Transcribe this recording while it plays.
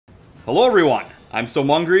Hello everyone, I'm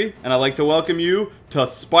SoMungry, and I'd like to welcome you to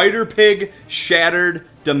Spider-Pig Shattered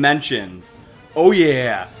Dimensions. Oh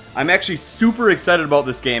yeah, I'm actually super excited about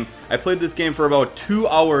this game. I played this game for about 2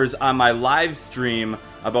 hours on my live stream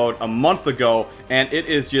about a month ago, and it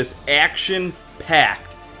is just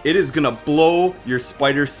action-packed. It is gonna blow your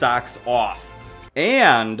spider socks off.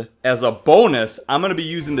 And as a bonus, I'm gonna be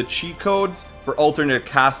using the cheat codes for alternate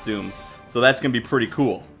costumes, so that's gonna be pretty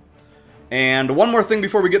cool. And one more thing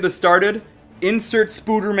before we get this started, insert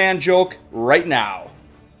Spooderman joke right now.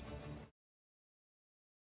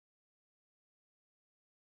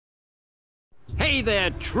 Hey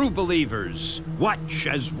there, true believers! Watch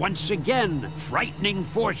as once again frightening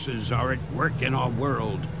forces are at work in our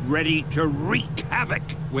world, ready to wreak havoc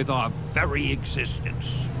with our very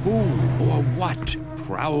existence. Who or what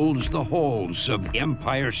prowls the halls of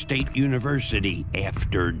Empire State University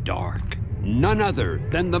after dark? None other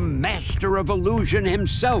than the master of illusion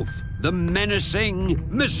himself, the menacing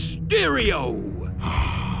Mysterio!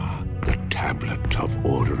 The Tablet of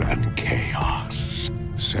Order and Chaos.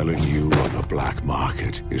 Selling you on the black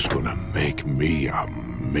market is gonna make me a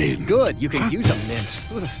mint. Good, you can use a mint.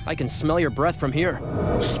 Ugh, I can smell your breath from here.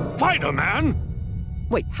 Spider-Man?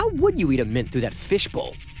 Wait, how would you eat a mint through that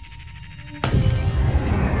fishbowl?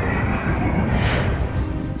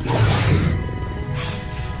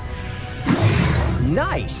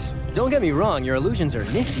 Nice! Don't get me wrong, your illusions are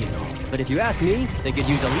nifty and all, but if you ask me, they could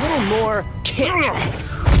use a little more kick.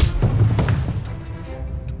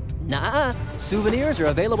 Nah, souvenirs are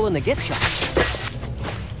available in the gift shop.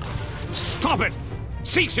 Stop it!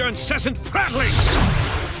 Cease your incessant prattling!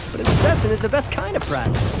 But incessant is the best kind of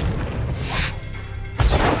prattling.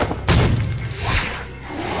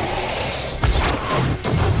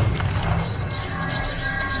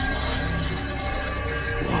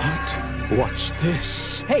 What's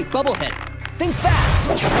this? Hey, Bubblehead, think fast!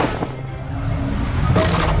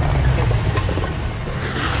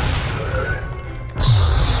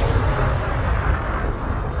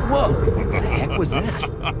 Whoa, what the heck was that?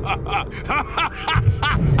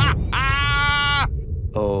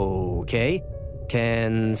 Okay,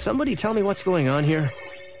 can somebody tell me what's going on here?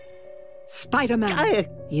 Spider-Man,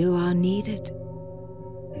 you are needed.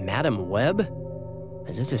 Madam Web?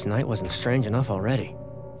 As if this night wasn't strange enough already.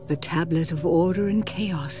 The Tablet of Order and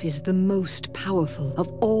Chaos is the most powerful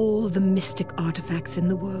of all the mystic artifacts in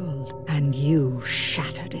the world, and you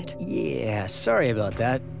shattered it. Yeah, sorry about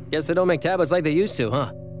that. Guess they don't make tablets like they used to,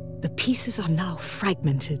 huh? The pieces are now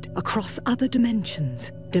fragmented across other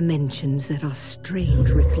dimensions. Dimensions that are strange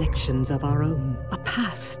reflections of our own. A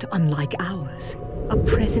past unlike ours. A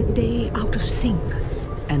present day out of sync.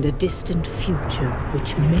 And a distant future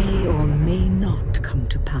which may or may not come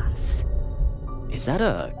to pass. Is that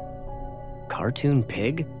a cartoon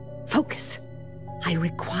pig? Focus. I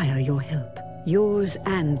require your help. Yours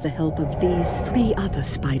and the help of these 3 other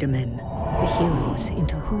Spider-Men. The heroes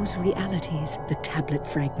into whose realities the tablet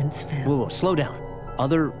fragments fell. Whoa, slow down.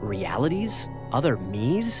 Other realities? Other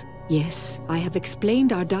me's? Yes, I have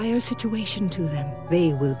explained our dire situation to them.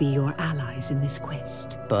 They will be your allies in this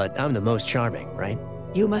quest. But I'm the most charming, right?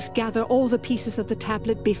 You must gather all the pieces of the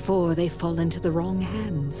tablet before they fall into the wrong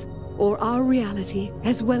hands. Or our reality,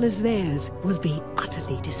 as well as theirs, will be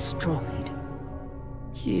utterly destroyed.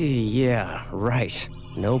 Yeah, right.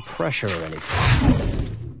 No pressure or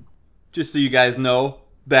anything. Just so you guys know,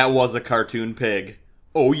 that was a cartoon pig.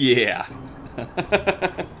 Oh yeah.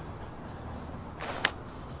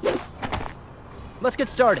 Let's get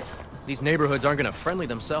started. These neighborhoods aren't gonna friendly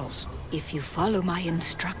themselves. If you follow my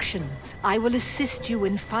instructions, I will assist you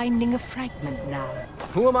in finding a fragment now.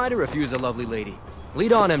 Who am I to refuse a lovely lady?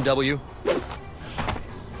 Lead on, MW.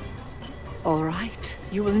 All right.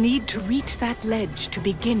 You will need to reach that ledge to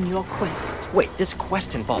begin your quest. Wait, this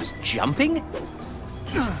quest involves jumping?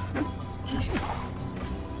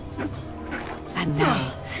 And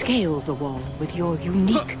now, scale the wall with your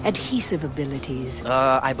unique adhesive abilities.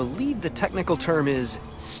 I believe the technical term is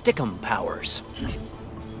stickum powers.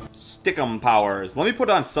 Stickum powers. Let me put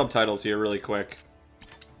on subtitles here really quick.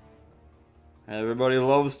 Everybody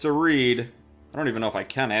loves to read. I don't even know if I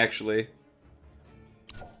can actually.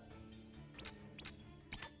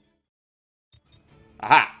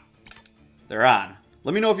 Aha! They're on.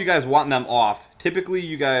 Let me know if you guys want them off. Typically,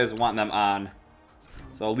 you guys want them on.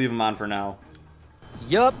 So I'll leave them on for now.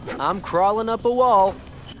 Yup, I'm crawling up a wall.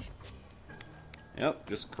 Yep,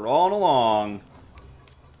 just crawling along.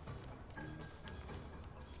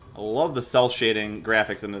 I love the cell shading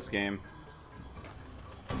graphics in this game.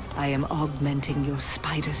 I am augmenting your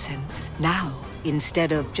spider sense. Now,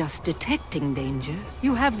 instead of just detecting danger,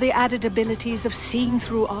 you have the added abilities of seeing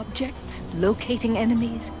through objects, locating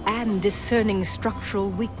enemies, and discerning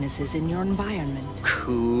structural weaknesses in your environment.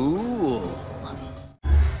 Cool.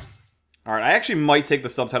 Alright, I actually might take the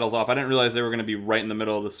subtitles off. I didn't realize they were going to be right in the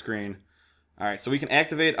middle of the screen. Alright, so we can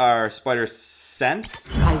activate our spider sense.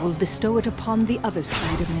 I will bestow it upon the other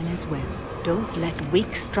Spider-Men as well. Don't let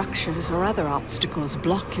weak structures or other obstacles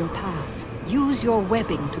block your path. Use your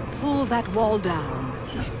webbing to pull that wall down.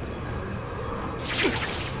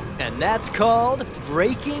 And that's called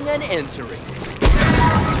breaking and entering.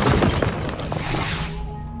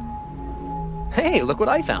 Hey, look what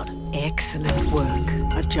I found. Excellent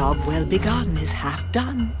work. A job well begun is half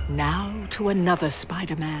done. Now to another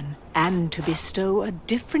Spider-Man, and to bestow a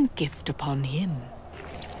different gift upon him.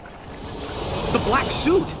 The black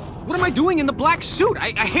suit! What am I doing in the black suit?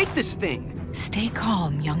 I hate this thing! Stay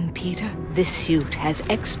calm, young Peter. This suit has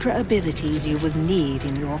extra abilities you will need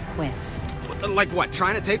in your quest. Like what,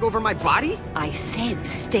 trying to take over my body? I said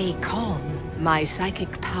stay calm. My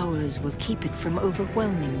psychic powers will keep it from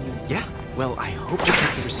overwhelming you. Yeah, well, I hope you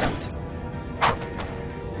kept the receipt.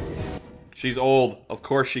 She's old. Of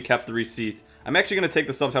course she kept the receipt. I'm actually going to take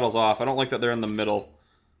the subtitles off. I don't like that they're in the middle.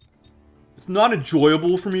 It's not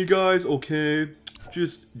enjoyable for me, guys, okay?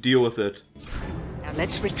 Just deal with it. Now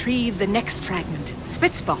let's retrieve the next fragment.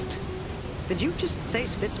 Spitspot. Did you just say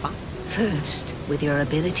spit spot? First, with your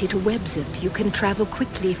ability to web zip, you can travel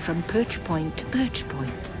quickly from perch point to perch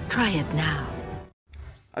point. Try it now.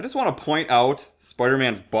 I just want to point out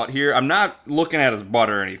Spider-Man's butt here. I'm not looking at his butt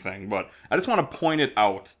or anything, but I just want to point it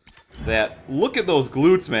out. That, look at those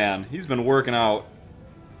glutes, man. He's been working out.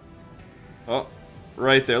 Oh,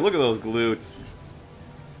 right there. Look at those glutes.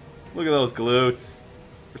 Look at those glutes.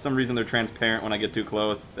 For some reason, they're transparent when I get too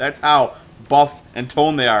close. That's how buff and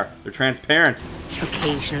toned they are. They're transparent.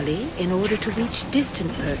 Occasionally, in order to reach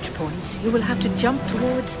distant perch points, you will have to jump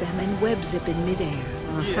towards them and web zip in midair.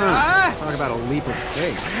 Talk about a leap of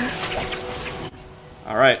faith.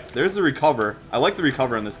 Alright, there's the recover. I like the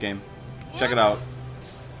recover in this game. Check it out.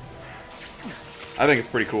 I think it's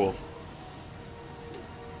pretty cool.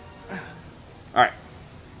 Alright,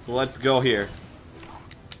 so let's go here.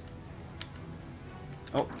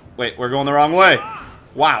 Oh, wait, we're going the wrong way.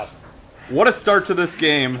 Wow. What a start to this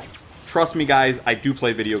game. Trust me, guys, I do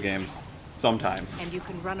play video games. Sometimes. And you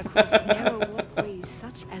can run across narrow walkways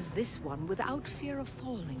such as this one without fear of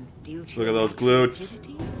falling due to Look at those glutes.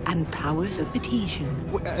 and powers of adhesion.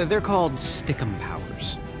 They're called stickum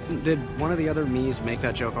powers. Did one of the other me's make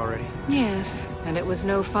that joke already? Yes, and it was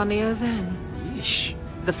no funnier then. Yeesh.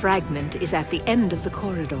 The fragment is at the end of the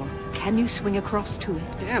corridor. Can you swing across to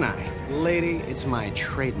it? Can I? Lady, it's my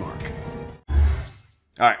trademark.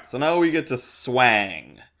 Alright, so now we get to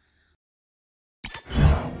swang.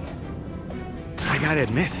 I gotta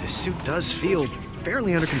admit, this suit does feel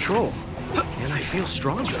fairly under control. And I feel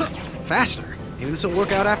stronger, faster. Maybe this will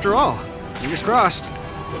work out after all. Fingers crossed.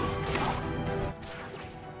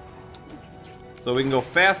 So we can go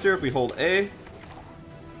faster if we hold A.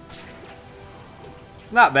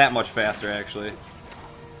 It's not that much faster, actually.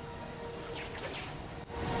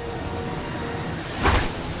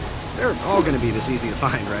 They're all gonna be this easy to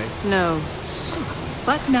find, right? No.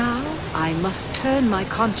 But now, I must turn my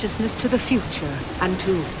consciousness to the future and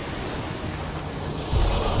to...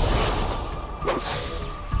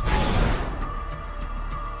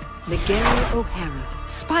 Miguel O'Hara,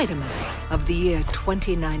 Spider-Man of the year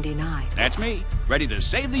 2099. That's me, ready to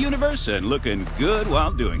save the universe and looking good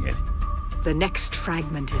while doing it. The next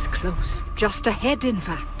fragment is close. Just ahead, in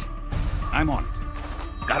fact. I'm on it.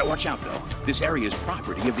 Gotta watch out, though. This area is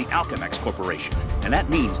property of the Alchemax Corporation, and that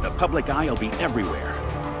means the public eye will be everywhere.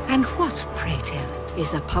 And what, pray tell,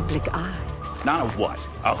 is a public eye? Not a what,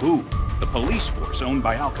 a who. The police force owned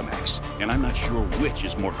by Alchemax, and I'm not sure which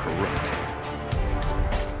is more corrupt.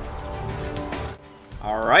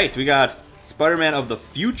 Alright, we got Spider-Man of the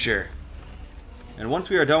future. And once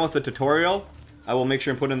we are done with the tutorial, I will make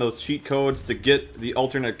sure and put in those cheat codes to get the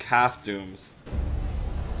alternate costumes.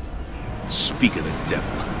 Speak of the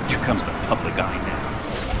devil, here comes the public eye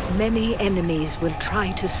now. Many enemies will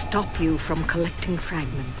try to stop you from collecting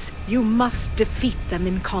fragments. You must defeat them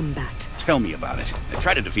in combat. Tell me about it. I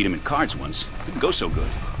tried to defeat him in cards once. Didn't go so good.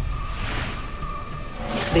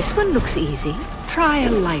 This one looks easy. Try a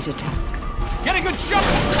light attack. Get a good shot!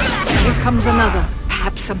 Here comes another.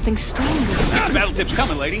 Perhaps something stronger. Battle tip's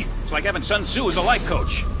coming, lady. It's like having Sun Tzu as a life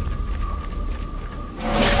coach.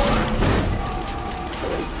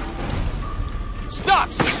 Stop!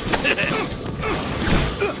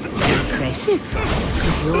 Impressive.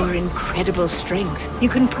 With your incredible strength, you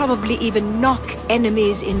can probably even knock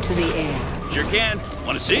enemies into the air. Sure can.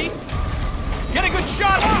 Want to see? Get a good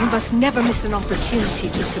shot! You must never miss an opportunity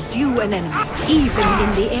to subdue an enemy, even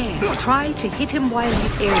in the air. Try to hit him while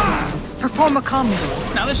he's airborne. Perform a combo.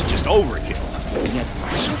 Now this is just overkill. And yet,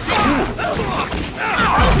 so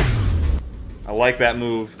I like that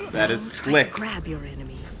move. That is Try slick. to grab your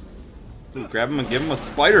enemy. Ooh, grab him and give him a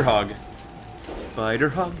spider hug. Spider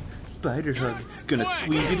hug, spider hug. Gonna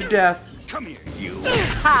squeeze you to death. Come here, you.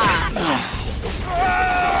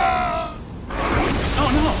 Oh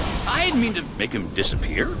no, I didn't mean to make him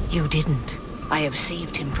disappear. You didn't. I have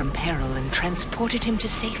saved him from peril and transported him to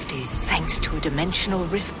safety, thanks to a dimensional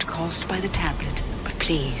rift caused by the tablet. But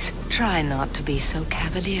please, try not to be so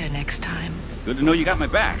cavalier next time. Good to know you got my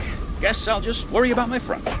back. Guess I'll just worry about my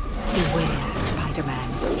front. Beware,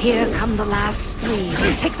 Spider-Man. Here come the last three.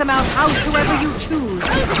 Take them out howsoever you choose.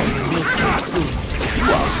 Make it good. You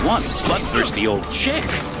are one bloodthirsty old chick.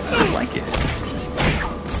 I like it.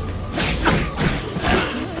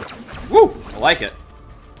 Woo! I like it.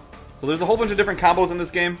 So there's a whole bunch of different combos in this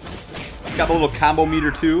game. It's got the little combo meter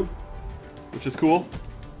too, which is cool.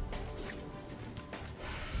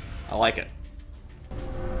 I like it.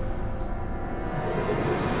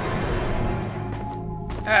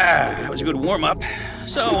 That was a good warm-up.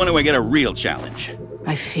 So when do I get a real challenge?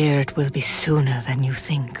 I fear it will be sooner than you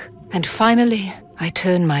think. And finally, I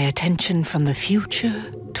turn my attention from the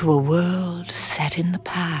future to a world set in the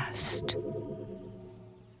past.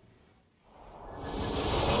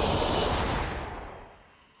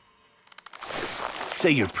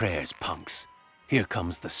 Say your prayers, punks. Here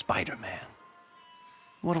comes the Spider-Man.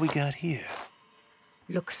 What do we got here?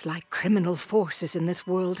 Looks like criminal forces in this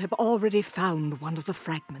world have already found one of the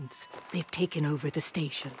fragments. They've taken over the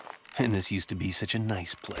station. And this used to be such a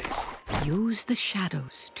nice place. Use the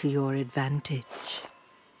shadows to your advantage.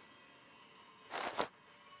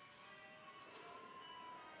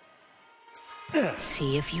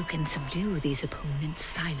 See if you can subdue these opponents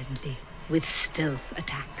silently, with stealth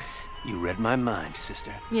attacks. You read my mind,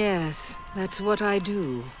 sister. Yes, that's what I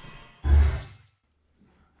do.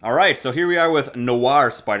 Alright, so here we are with Noir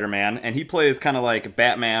Spider-Man, and he plays kind of like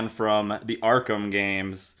Batman from the Arkham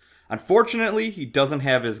games. Unfortunately, he doesn't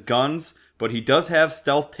have his guns, but he does have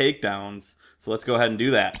stealth takedowns. So let's go ahead and do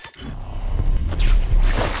that.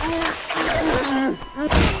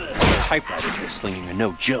 Typewriters they're slinging are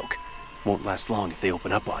no joke. Won't last long if they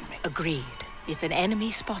open up on me. Agreed. If an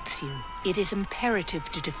enemy spots you, it is imperative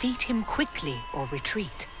to defeat him quickly or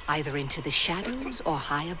retreat, either into the shadows or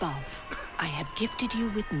high above. I have gifted you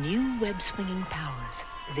with new web-swinging powers.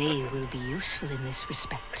 They will be useful in this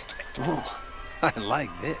respect. Oh, I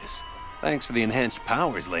like this. Thanks for the enhanced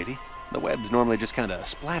powers, lady. The webs normally just kind of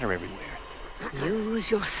splatter everywhere.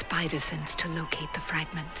 Use your spider sense to locate the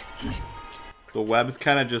fragment. The webs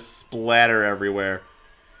kind of just splatter everywhere.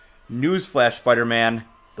 Newsflash, Spider-Man.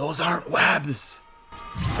 Those aren't webs.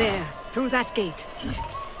 There, through that gate.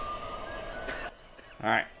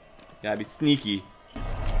 Alright. Gotta be sneaky.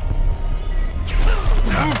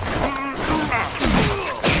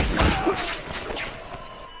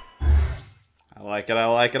 I like it, I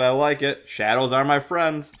like it, I like it. Shadows are my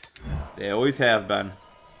friends. They always have been.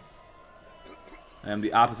 I am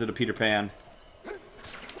the opposite of Peter Pan.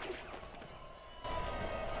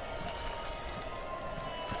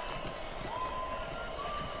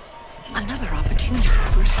 Another opportunity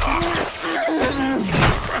for a stealth.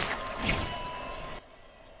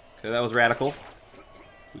 Okay, that was radical.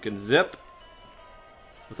 We can zip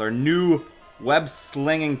with our new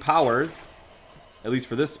web-slinging powers. At least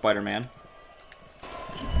for this Spider-Man.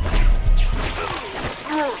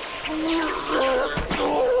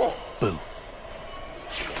 Boo.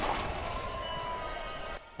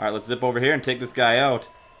 Alright, let's zip over here and take this guy out.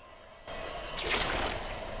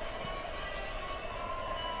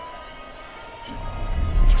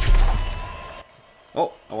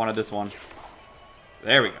 Oh, I wanted this one.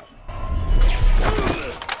 There we go.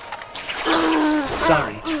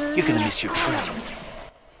 Sorry, you're gonna miss your train.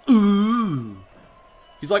 Ooh.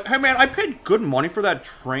 He's like, hey man, I paid good money for that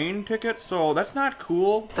train ticket, so that's not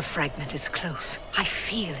cool. The fragment is close. I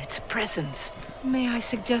feel its presence. May I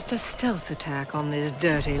suggest a stealth attack on this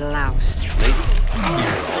dirty louse?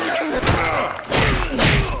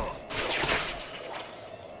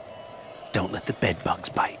 Don't let the bedbugs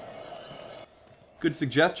bite. Good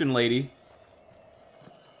suggestion, lady.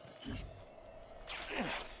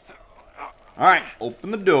 Alright,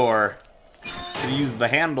 open the door. Could use the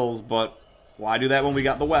handles, but why do that when we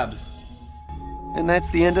got the webs? And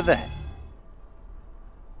that's the end of that.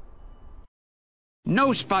 No No,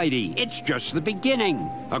 Spidey, it's just the beginning.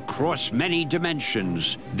 Across many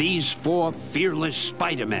dimensions, these 4 fearless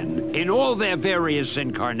Spider-Men, in all their various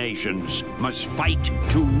incarnations, must fight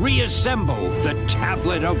to reassemble the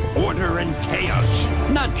Tablet of Order and Chaos.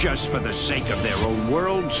 Not just for the sake of their own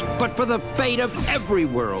worlds, but for the fate of every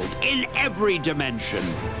world, in every dimension.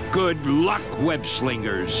 Good luck,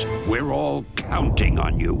 web-slingers. We're all counting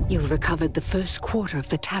on you. You've recovered the first quarter of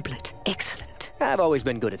the tablet. Excellent. I've always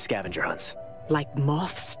been good at scavenger hunts. Like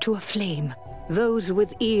moths to a flame, those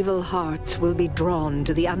with evil hearts will be drawn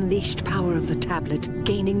to the unleashed power of the tablet,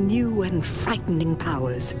 gaining new and frightening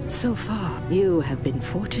powers. So far, you have been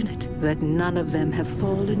fortunate that none of them have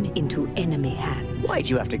fallen into enemy hands. Why'd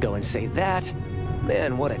you have to go and say that?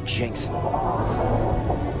 Man, what a jinx.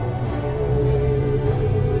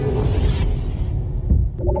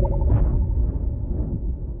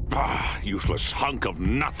 Ah, useless hunk of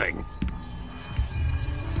nothing.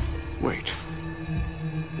 Wait.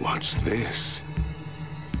 What's this?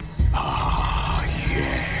 Ah,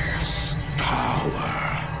 yes.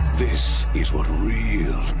 Power. This is what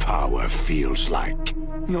real power feels like.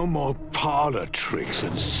 No more parlor tricks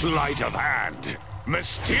and sleight of hand.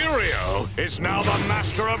 Mysterio is now the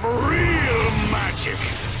master of real magic.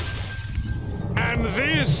 And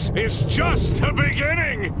this is just the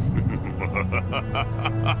beginning.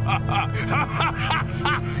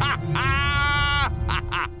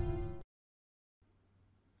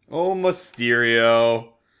 Oh, Mysterio.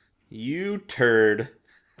 You turd.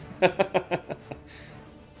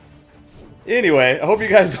 Anyway, I hope you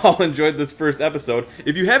guys all enjoyed this first episode.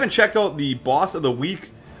 If you haven't checked out the Boss of the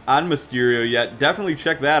Week on Mysterio yet, definitely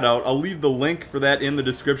check that out. I'll leave the link for that in the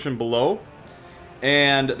description below.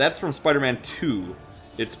 And that's from Spider-Man 2.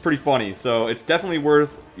 It's pretty funny, so it's definitely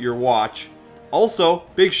worth your watch. Also,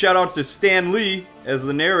 big shout outs to Stan Lee as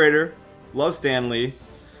the narrator. Love Stan Lee.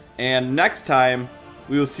 And next time,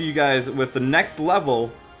 we will see you guys with the next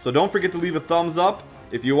level. So don't forget to leave a thumbs up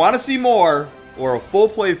if you want to see more or a full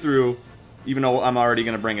playthrough, even though I'm already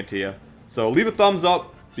going to bring it to you. So leave a thumbs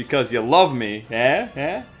up because you love me.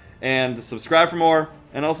 And subscribe for more.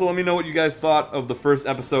 And also let me know what you guys thought of the first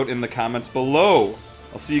episode in the comments below.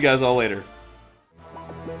 I'll see you guys all later.